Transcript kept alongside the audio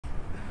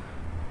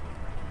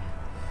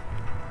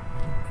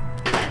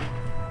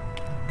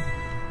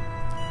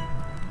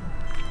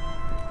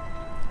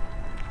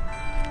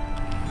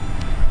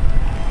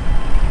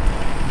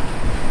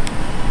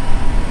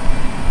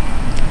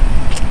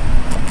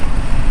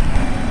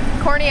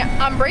Corny,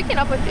 I'm breaking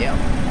up with you.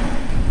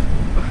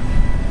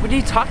 What are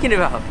you talking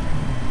about?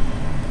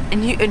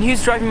 And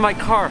who's driving my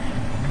car?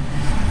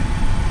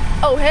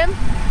 Oh, him?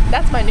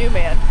 That's my new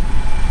man.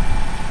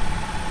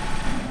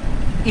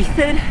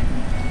 Ethan?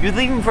 You're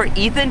leaving for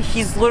Ethan?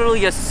 He's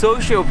literally a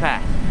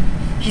sociopath.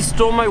 He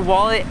stole my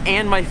wallet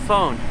and my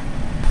phone.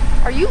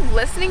 Are you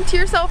listening to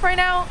yourself right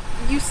now?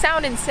 You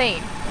sound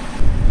insane.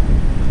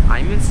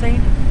 I'm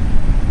insane?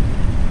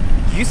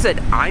 You said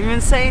I'm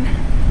insane?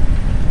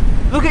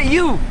 Look at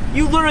you!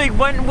 You literally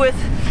went with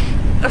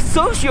a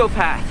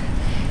sociopath!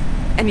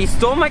 And he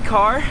stole my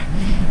car?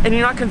 And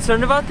you're not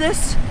concerned about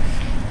this?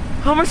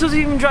 How am I supposed to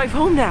even drive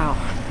home now?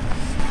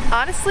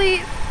 Honestly,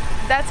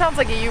 that sounds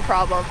like a you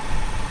problem.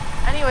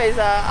 Anyways,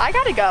 I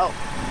gotta go.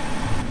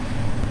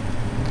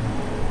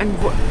 And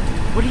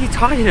what are you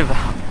talking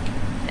about?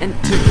 And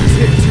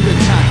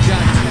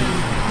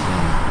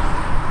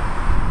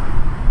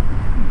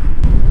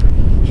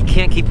he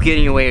can't keep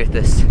getting away with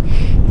this.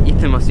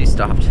 Ethan must be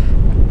stopped.